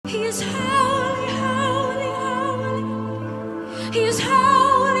He is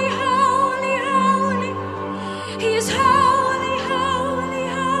holy, holy, holy. He is holy, holy,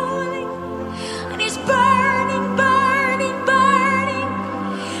 holy. And he's burning, burning, burning.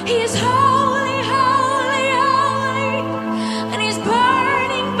 He is holy, holy, holy. And he's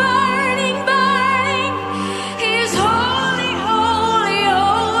burning, burning, burning. He is holy, holy,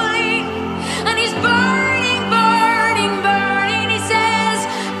 holy. And he's burning, burning, burning. He says,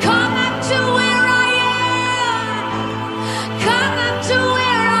 come up to where I am. Come up to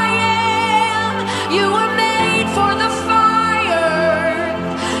where I am. You were made for the fire.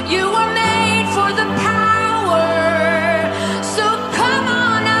 You were made for the power. So come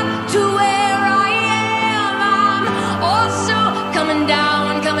on up to where I am. I'm also coming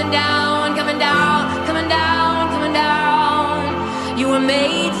down, coming down, coming down, coming down, coming down. You were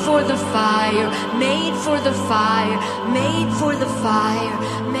made for the fire, made for the fire, made for the fire,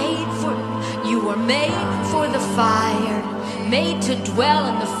 made for. You were made for the fire, made to dwell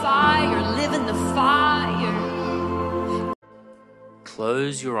in the fire, live in the fire.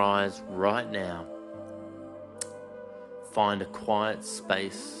 Close your eyes right now. Find a quiet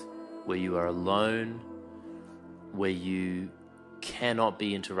space where you are alone, where you cannot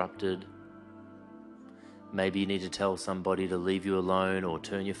be interrupted. Maybe you need to tell somebody to leave you alone or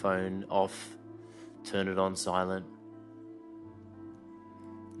turn your phone off, turn it on silent.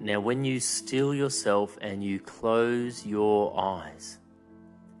 Now, when you still yourself and you close your eyes,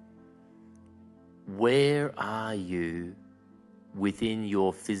 where are you within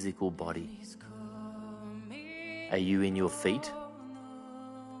your physical body? Are you in your feet?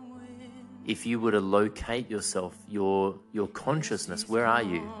 If you were to locate yourself, your consciousness, where are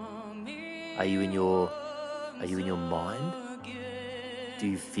you? Are you in your mind? Do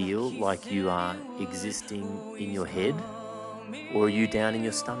you feel like you are existing in your head? Or are you down in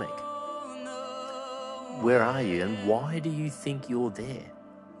your stomach? Where are you and why do you think you're there?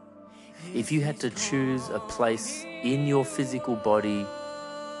 If you had to choose a place in your physical body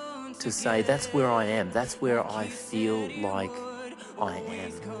to say, that's where I am, that's where I feel like I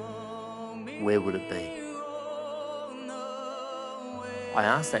am, where would it be? I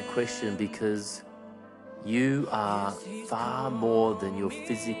ask that question because you are far more than your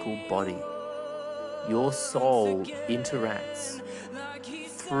physical body. Your soul interacts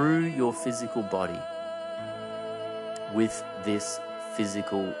through your physical body with this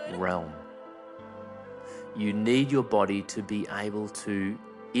physical realm. You need your body to be able to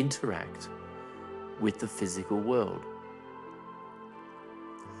interact with the physical world.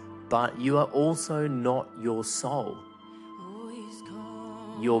 But you are also not your soul.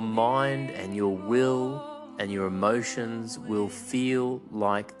 Your mind and your will and your emotions will feel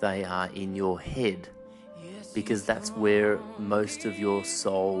like they are in your head because that's where most of your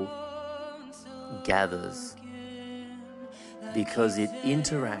soul gathers, because it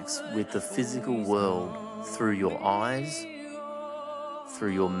interacts with the physical world through your eyes,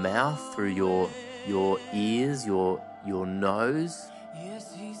 through your mouth, through your ears, your nose,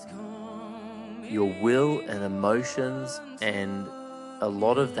 your will and emotions, and a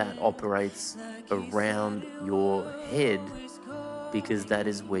lot of that operates around your head because that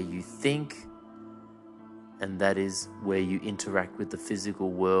is where you think and that is where you interact with the physical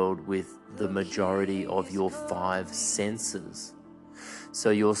world with the majority of your 5 senses. So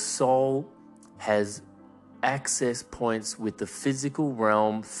your soul has access points with the physical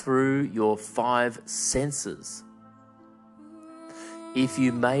realm through your 5 senses. If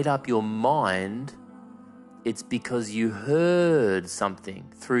you made up your mind, it's because you heard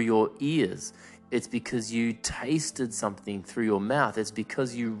something through your ears. It's because you tasted something through your mouth. It's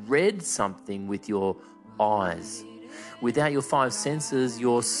because you read something with your eyes. Without your 5 senses,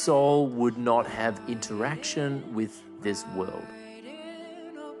 your soul would not have interaction with this world.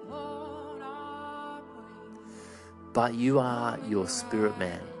 But you are your spirit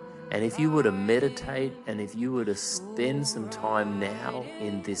man. And if you were to meditate and if you were to spend some time now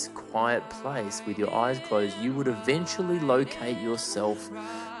in this quiet place with your eyes closed, you would eventually locate yourself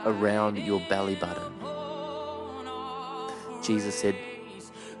around your belly button. Jesus said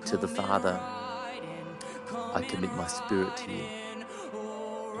to the Father, I commit my spirit to you.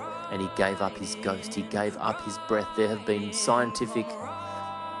 And he gave up his ghost. He gave up his breath. There have been scientific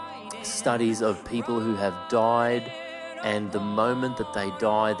studies of people who have died, and the moment that they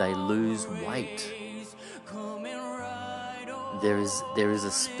die, they lose weight. There is a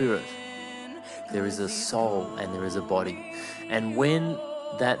spirit, there is a soul, and there is a body. And when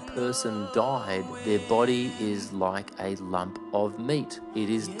that person died, their body is like a lump of meat. It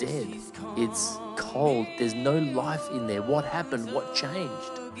is dead. It's cold. There's no life in there. What happened? What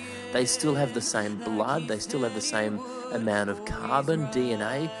changed? They still have the same blood. They still have the same amount of carbon,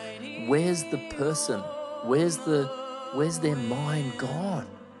 DNA. Where's the person? Where's their mind gone?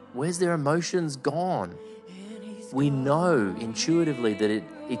 Where's their emotions gone? We know intuitively that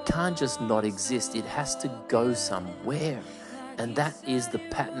it can't just not exist. It has to go somewhere. And that is the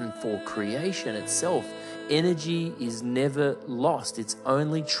pattern for creation itself. Energy is never lost. It's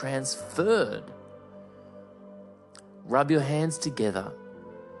only transferred. Rub your hands together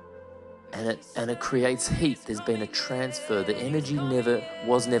and it creates heat. There's been a transfer. The energy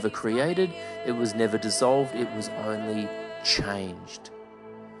was never created. It was never dissolved. It was only changed.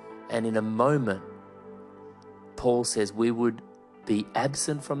 And in a moment, Paul says we would be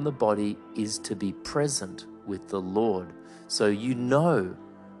absent from the body is to be present with the Lord. So you know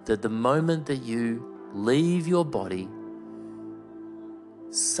that the moment that you leave your body,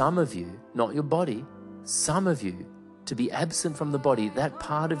 some of you, not your body, some of you, to be absent from the body, that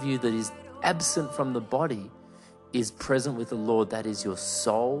part of you that is absent from the body is present with the Lord. That is your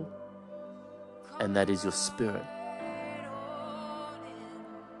soul and that is your spirit.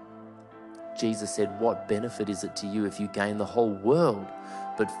 Jesus said, what benefit is it to you if you gain the whole world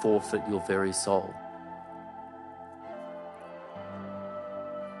but forfeit your very soul?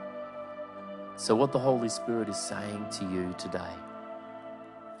 So what the Holy Spirit is saying to you today,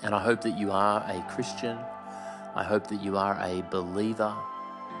 and I hope that you are a Christian, I hope that you are a believer,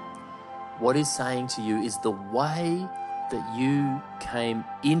 what he's saying to you is the way that you came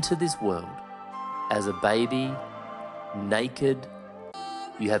into this world as a baby, naked,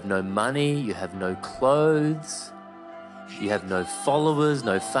 you have no money, you have no clothes, you have no followers,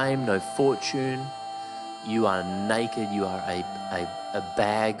 no fame, no fortune. You are naked, you are a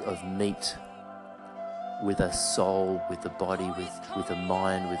bag of meat with a soul, with a body, with a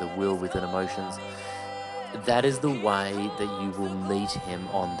mind, with a will, with an emotions. That is the way that you will meet him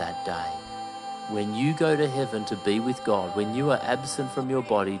on that day. When you go to heaven to be with God, when you are absent from your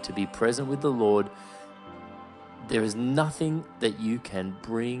body to be present with the Lord, there is nothing that you can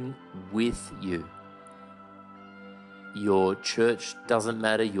bring with you. Your church doesn't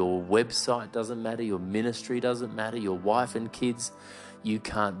matter, your website doesn't matter, your ministry doesn't matter, your wife and kids, you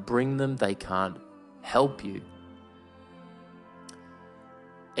can't bring them, they can't help you.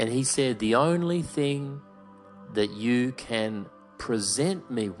 And he said, the only thing that you can present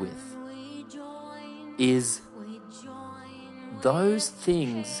me with is those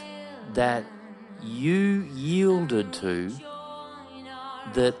things that you yielded to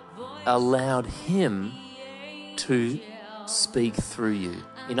that allowed him to speak through you.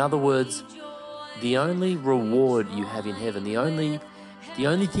 In other words, the only reward you have in heaven, the only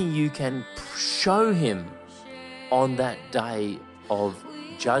thing you can show him on that day of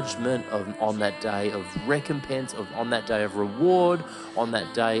judgment, on that day of recompense, on that day of reward, on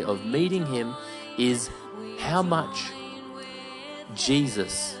that day of meeting him, is how much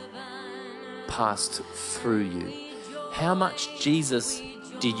Jesus passed through you. How much Jesus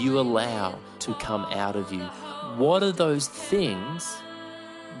did you allow to come out of you? What are those things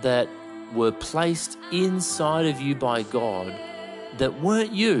that were placed inside of you by God that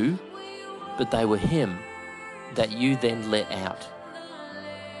weren't you, but they were him, that you then let out?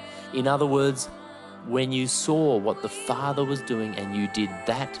 In other words, when you saw what the Father was doing and you did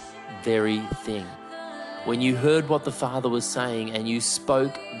that very thing, when you heard what the Father was saying and you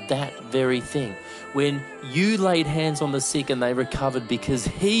spoke that very thing, when you laid hands on the sick and they recovered because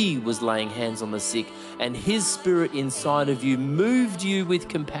he was laying hands on the sick and his spirit inside of you moved you with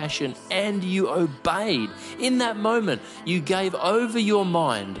compassion and you obeyed. In that moment, you gave over your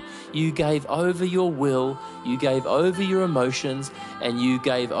mind, you gave over your will, you gave over your emotions, and you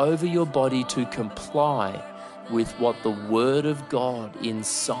gave over your body to comply with what the Word of God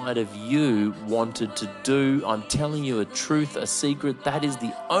inside of you wanted to do. I'm telling you a truth, a secret. That is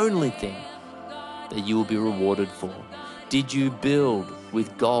the only thing that you will be rewarded for. Did you build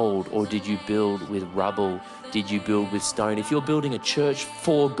with gold or did you build with rubble? Did you build with stone? If you're building a church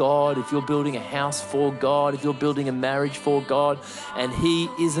for God, if you're building a house for God, if you're building a marriage for God, and he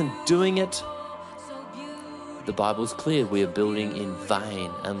isn't doing it, the Bible's clear, we are building in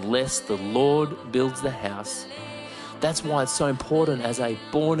vain unless the Lord builds the house. That's why it's so important as a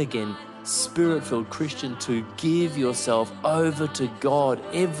born-again, Spirit-filled Christian to give yourself over to God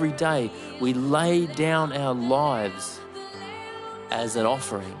every day. We lay down our lives as an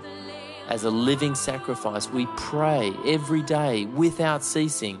offering, as a living sacrifice. We pray every day without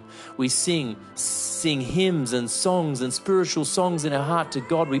ceasing. We sing hymns and songs and spiritual songs in our heart to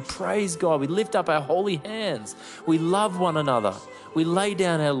God. We praise God. We lift up our holy hands. We love one another. We lay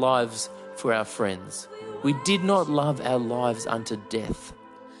down our lives for our friends. We did not love our lives unto death.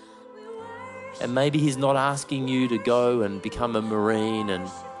 And maybe he's not asking you to go and become a Marine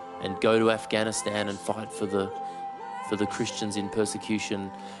and go to Afghanistan and fight for the Christians in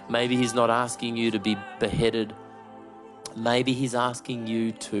persecution. Maybe he's not asking you to be beheaded. Maybe he's asking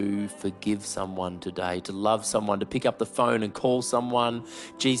you to forgive someone today, to love someone, to pick up the phone and call someone.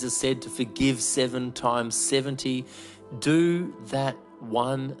 Jesus said to forgive 7 times 70. Do that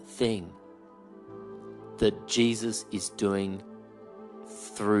one thing that Jesus is doing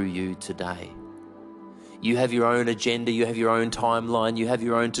through you today. You have your own agenda, you have your own timeline, you have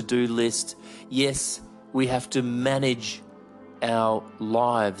your own to-do list. Yes, we have to manage our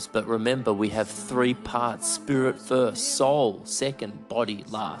lives, but remember, we have 3 parts: spirit first, soul second, body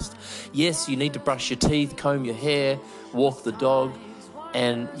last. Yes, you need to brush your teeth, comb your hair, walk the dog,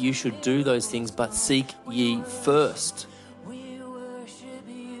 and you should do those things, but seek ye first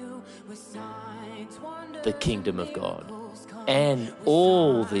the kingdom of God. And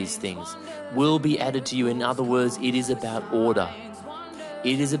all these things will be added to you. In other words, it is about order.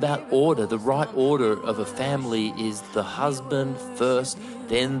 It is about order. The right order of a family is the husband first,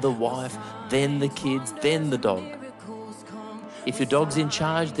 then the wife, then the kids, then the dog. If your dog's in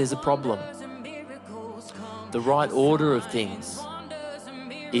charge, there's a problem. The right order of things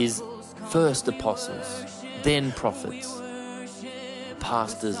is first apostles, then prophets,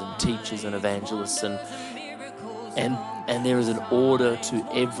 pastors and teachers and evangelists, and there is an order to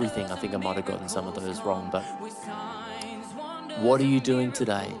everything. I think I might have gotten some of those wrong, but what are you doing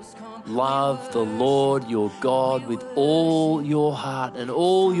today? Love the Lord your God with all your heart and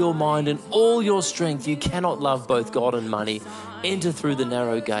all your mind and all your strength. You cannot love both God and money. Enter through the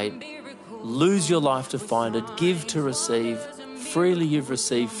narrow gate. Lose your life to find it. Give to receive. Freely you've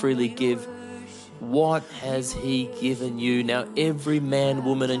received, freely give. What has he given you? Now every man,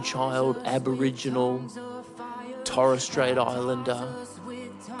 woman and child, Aboriginal, Torres Strait Islander,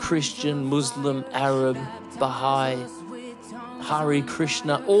 Christian, Muslim, Arab, Baha'i, Hare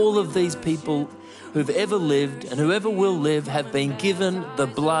Krishna, all of these people who've ever lived and whoever will live have been given the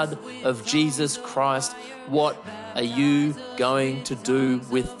blood of Jesus Christ. What are you going to do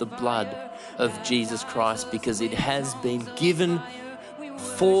with the blood of Jesus Christ? Because it has been given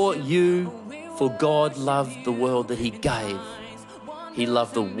for you, for God loved the world that he gave. He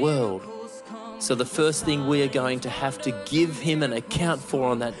loved the world. So the first thing we are going to have to give him an account for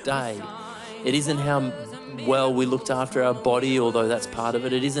on that day, it isn't how well we looked after our body, although that's part of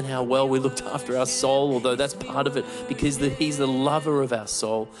it. It isn't how well we looked after our soul, although that's part of it, because he's the lover of our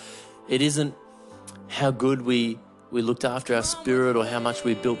soul. It isn't how good we looked after our spirit or how much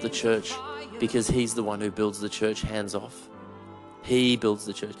we built the church, because he's the one who builds the church, hands off. He builds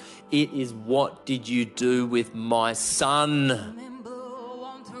the church. It is, what did you do with my son?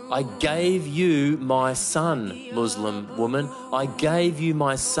 I gave you my son, Muslim woman. I gave you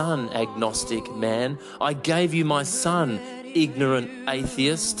my son, agnostic man. I gave you my son, ignorant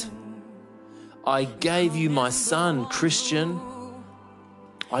atheist. I gave you my son, Christian.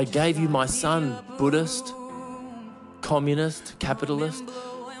 I gave you my son, Buddhist, communist, capitalist.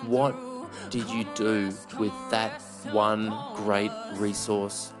 What did you do with that one great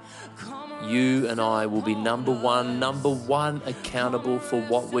resource? You and I will be number one accountable for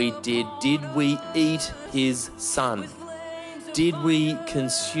what we did. Did we eat his son? Did we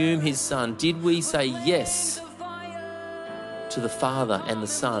consume his son? Did we say yes to the Father and the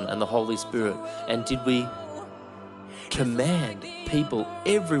Son and the Holy Spirit? And did we command people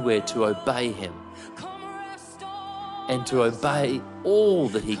everywhere to obey him and to obey all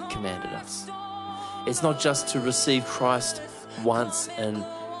that he commanded us? It's not just to receive Christ once and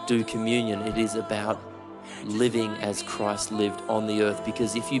do communion. It is about living as Christ lived on the earth,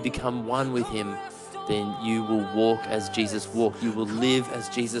 because if you become one with him, then you will walk as Jesus walked. You will live as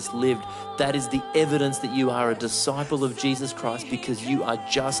Jesus lived. That is the evidence that you are a disciple of Jesus Christ, because you are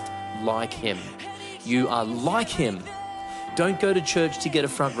just like him. You are like him. Don't go to church to get a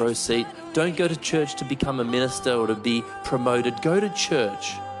front row seat. Don't go to church to become a minister or to be promoted. Go to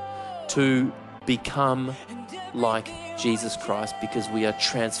church to become like Jesus Christ, because we are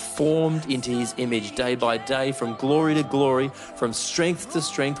transformed into his image day by day, from glory to glory, from strength to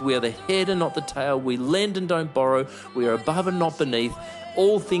strength. We are the head and not the tail. We lend and don't borrow. We are above and not beneath.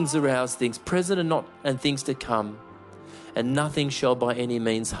 All things are ours, things present and things to come. And nothing shall by any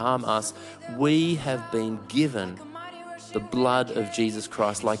means harm us. We have been given the blood of Jesus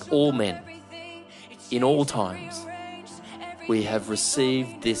Christ, like all men, in all times. We have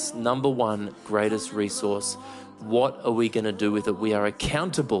received this number one greatest resource. What are we going to do with it? We are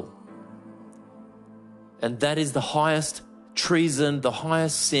accountable. And that is the highest treason, the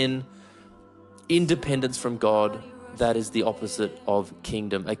highest sin, independence from God. that is the opposite of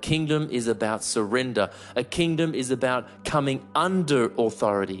kingdom. A kingdom is about surrender. A kingdom is about coming under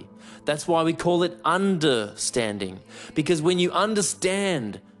authority. That's why we call it understanding, because when you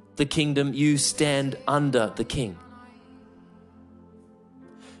understand the kingdom, you stand under the king.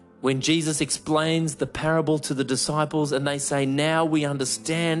 When Jesus explains the parable to the disciples and they say, now we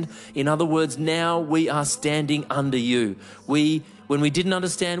understand, in other words, now we are standing under you. When we didn't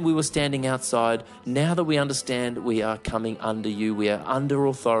understand, we were standing outside. Now that we understand, we are coming under you. We are under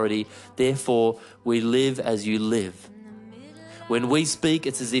authority. Therefore, we live as you live. When we speak,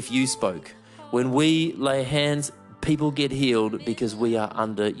 it's as if you spoke. When we lay hands, people get healed because we are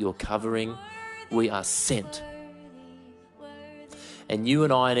under your covering. We are sent. And you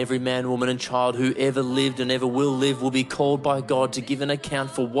and I and every man, woman and child who ever lived and ever will live will be called by God to give an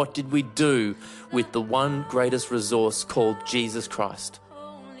account for what did we do with the one greatest resource called Jesus Christ.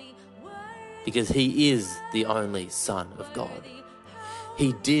 Because he is the only Son of God.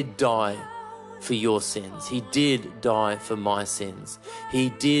 He did die for your sins. He did die for my sins.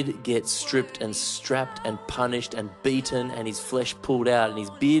 He did get stripped and strapped and punished and beaten and his flesh pulled out and his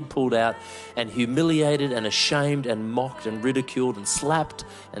beard pulled out and humiliated and ashamed and mocked and ridiculed and slapped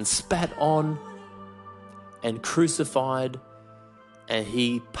and spat on and crucified, and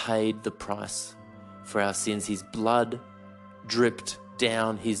he paid the price for our sins. His blood dripped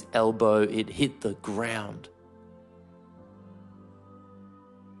down his elbow. It hit the ground.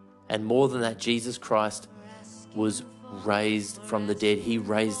 And more than that, Jesus Christ was raised from the dead. He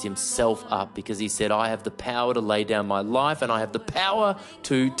raised himself up because he said, I have the power to lay down my life and I have the power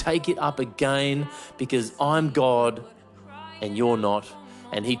to take it up again because I'm God and you're not.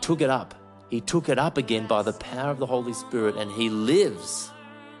 And he took it up. He took it up again by the power of the Holy Spirit, and he lives.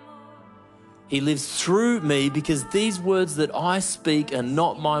 He lives through me because these words that I speak are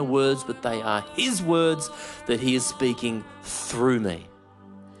not my words, but they are his words that he is speaking through me.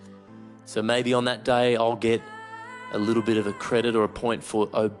 So maybe on that day, I'll get a little bit of a credit or a point for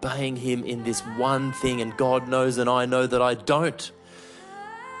obeying him in this one thing. And God knows and I know that I don't,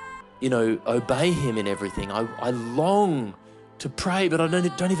 obey him in everything. I long to pray, but I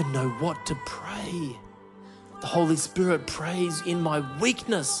don't even know what to pray. The Holy Spirit prays in my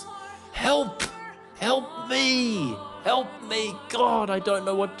weakness. Help me, God. I don't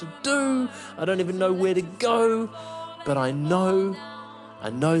know what to do. I don't even know where to go, but I know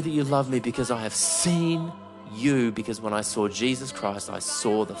that you love me because I have seen you, because when I saw Jesus Christ, I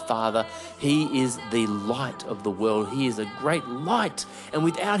saw the Father. He is the light of the world. He is a great light. And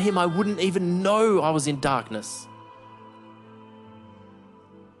without him, I wouldn't even know I was in darkness.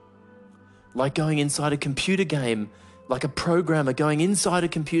 Like going inside a computer game, like a programmer going inside a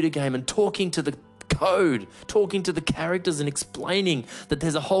computer game and talking to the code, talking to the characters and explaining that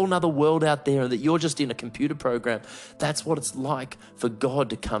there's a whole nother world out there and that you're just in a computer program. That's what it's like for God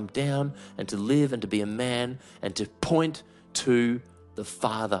to come down and to live and to be a man and to point to the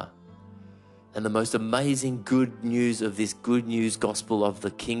Father. And the most amazing good news of this good news gospel of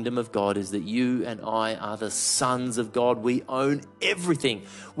the kingdom of God is that you and I are the sons of God. We own everything.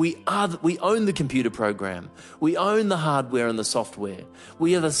 We own the computer program. We own the hardware and the software.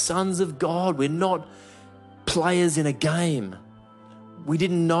 We are the sons of God. We're not players in a game. We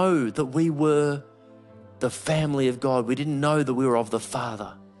didn't know that we were the family of God. We didn't know that we were of the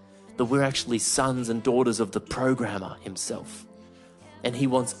Father, that we're actually sons and daughters of the programmer himself. And he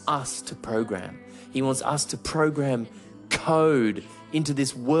wants us to program. He wants us to program code into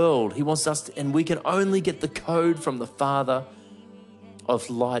this world. He wants us to, and we can only get the code from the Father of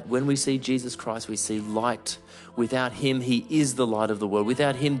light. When we see Jesus Christ, we see light. Without him, he is the light of the world.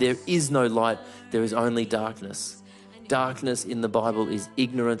 Without him, there is no light. There is only darkness. Darkness in the Bible is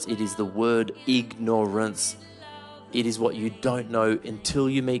ignorance. It is the word ignorance. It is what you don't know until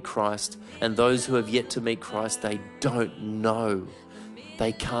you meet Christ. And those who have yet to meet Christ, they don't know.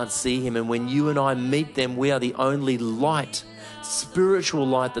 They can't see him. And when you and I meet them, we are the only light, spiritual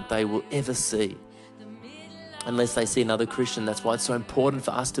light that they will ever see. Unless they see another Christian. That's why it's so important for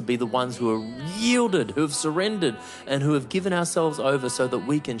us to be the ones who are yielded, who have surrendered, and who have given ourselves over so that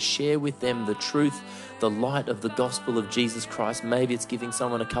we can share with them the truth, the light of the gospel of Jesus Christ. Maybe it's giving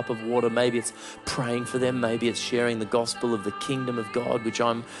someone a cup of water. Maybe it's praying for them. Maybe it's sharing the gospel of the kingdom of God, which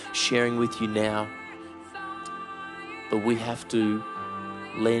I'm sharing with you now. But we have to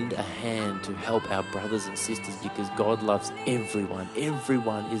lend a hand to help our brothers and sisters because God loves everyone.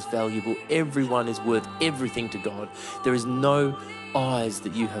 Everyone is valuable. Everyone is worth everything to God. There is no eyes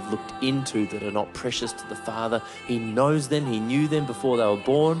that you have looked into that are not precious to the Father. He knows them. He knew them before they were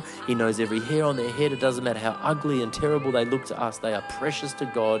born. He knows every hair on their head. It doesn't matter how ugly and terrible they look to us. They are precious to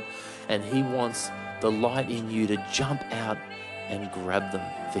God, and he wants the light in you to jump out and grab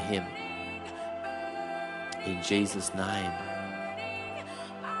them for him. In Jesus' name.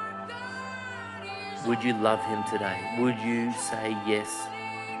 Would you love him today? Would you say yes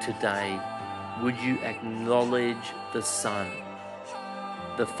today? Would you acknowledge the Son?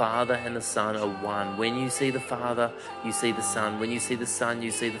 The Father and the Son are one. When you see the Father, you see the Son. When you see the Son,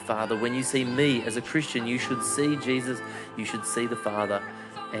 you see the Father. When you see me as a Christian, you should see Jesus, you should see the Father.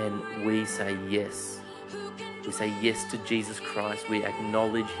 And we say yes. We say yes to Jesus Christ. We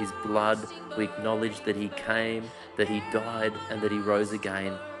acknowledge his blood. We acknowledge that he came, that he died, and that he rose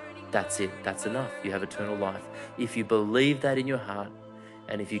again. That's it. That's enough. You have eternal life. If you believe that in your heart,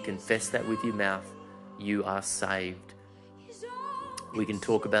 and if you confess that with your mouth, you are saved. We can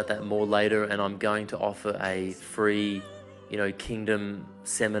talk about that more later, and I'm going to offer a free, Kingdom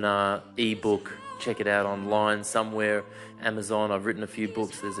seminar ebook. Check it out online somewhere, Amazon. I've written a few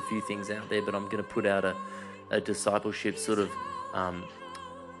books. There's a few things out there, but I'm going to put out a discipleship sort of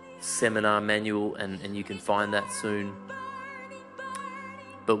seminar manual, and you can find that soon.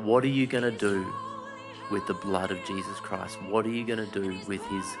 But what are you going to do with the blood of Jesus Christ? What are you going to do with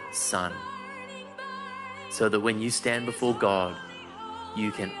his Son? So that when you stand before God,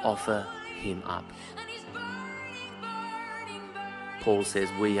 you can offer him up. Paul says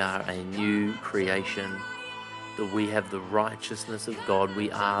we are a new creation, that we have the righteousness of God. We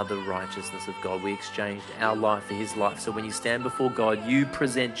are the righteousness of God. We exchanged our life for his life. So when you stand before God, you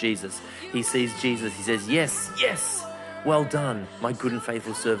present Jesus. He sees Jesus. He says, yes, yes, well done, my good and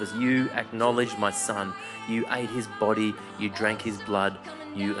faithful servant. You acknowledged my Son. You ate his body. You drank his blood.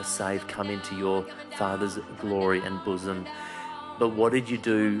 You are saved. Come into your Father's glory and bosom. But what did you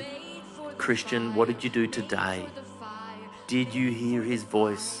do, Christian? What did you do today? Did you hear his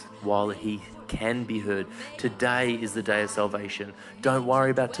voice while he can be heard? Today is the day of salvation. Don't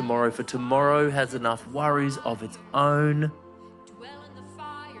worry about tomorrow, for tomorrow has enough worries of its own.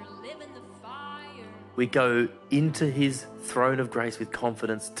 We go into his throne of grace with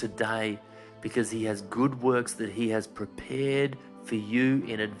confidence today because he has good works that he has prepared for you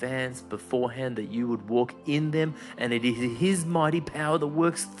in advance beforehand, that you would walk in them, and it is his mighty power that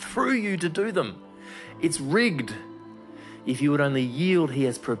works through you to do them. It's rigged. If you would only yield, he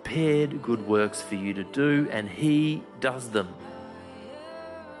has prepared good works for you to do, and he does them.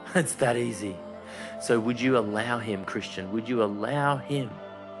 It's that easy. So would you allow him, Christian? Would you allow him?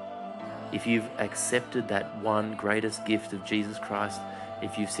 If you've accepted that one greatest gift of Jesus Christ,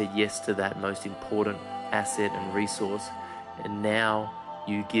 if you've said yes to that most important asset and resource, and now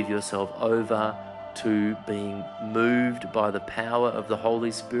you give yourself over to being moved by the power of the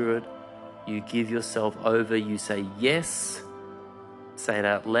Holy Spirit, you give yourself over, you say yes. Say it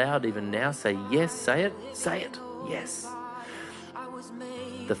out loud, even now. Say yes, say it, yes.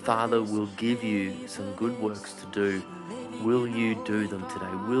 The Father will give you some good works to do. Will you do them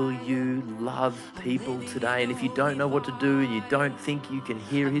today? Will you love people today? And if you don't know what to do and you don't think you can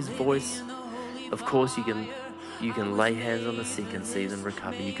hear his voice, of course you can lay hands on the sick and see them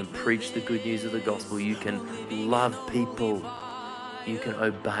recover. You can preach the good news of the gospel. You can love people. You can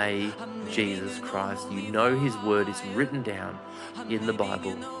obey Jesus Christ. You know his word is written down in the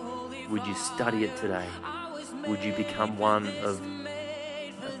Bible. Would you study it today? Would you become one of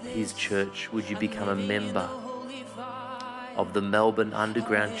his church? Would you become a member of the Melbourne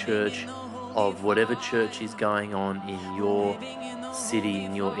Underground Church, of whatever church is going on in your city,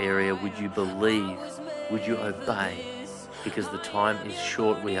 in your area? Would you believe? Would you obey? Because the time is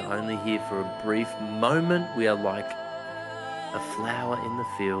short. We are only here for a brief moment. We are like a flower in the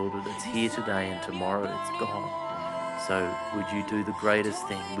field that's here today and tomorrow it's gone. So would you do the greatest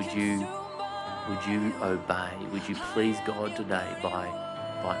thing? Would you obey? Would you please God today by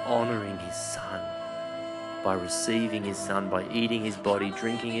honoring his Son, by receiving his Son, by eating his body,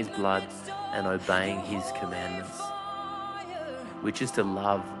 drinking his blood, and obeying his commandments, which is to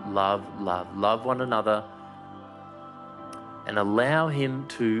love one another, and allow him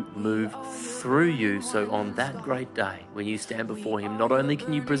to move through you. So on that great day, when you stand before him, not only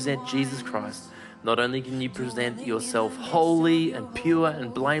can you present Jesus Christ, not only can you present yourself holy and pure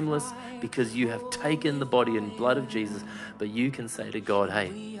and blameless because you have taken the body and blood of Jesus, but you can say to God,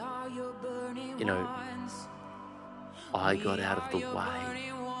 hey, I got out of the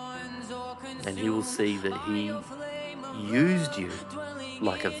way. And he will see that he used you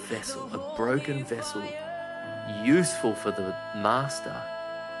like a vessel, a broken vessel, useful for the master,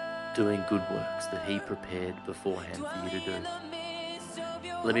 doing good works that he prepared beforehand for you to do.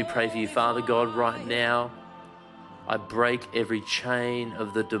 Let me pray for you. Father God, right now, I break every chain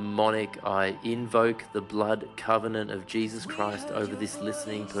of the demonic. I invoke the blood covenant of Jesus Christ over this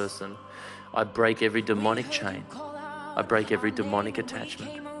listening person. I break every demonic chain. I break every demonic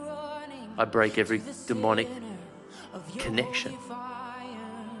attachment. I break every demonic connection.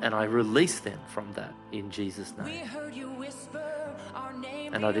 And I release them from that in Jesus' name.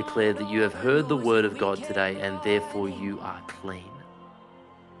 And I declare that you have heard the word of God today, and therefore you are clean.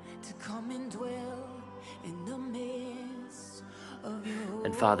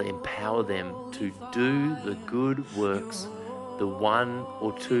 And Father, empower them to do the good works, the 1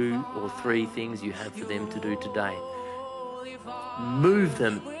 or 2 or 3 things you have for them to do today. Move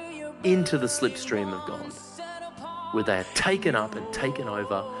them into the slipstream of God, where they are taken up and taken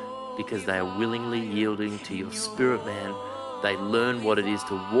over because they are willingly yielding to your spirit, man. They learn what it is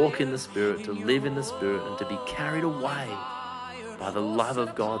to walk in the Spirit, to live in the Spirit, and to be carried away by the love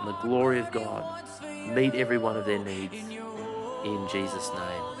of God and the glory of God. Meet every one of their needs. In Jesus'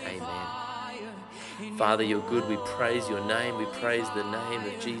 name, amen. Father, you're good. We praise your name. We praise the name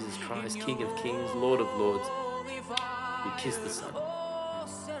of Jesus Christ, King of kings, Lord of lords. We kiss the Son.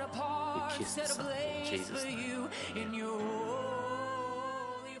 We kiss the Son in Jesus' name. Amen.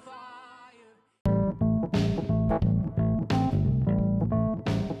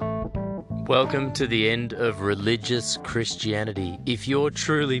 Welcome to the end of religious Christianity. If you're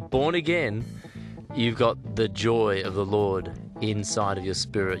truly born again, you've got the joy of the Lord inside of your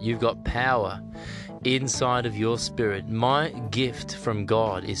spirit. You've got power inside of your spirit. My gift from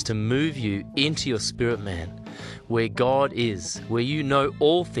God is to move you into your spirit, man, where God is, where you know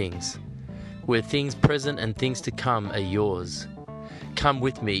all things, where things present and things to come are yours. Come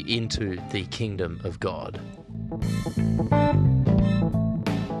with me into the kingdom of God.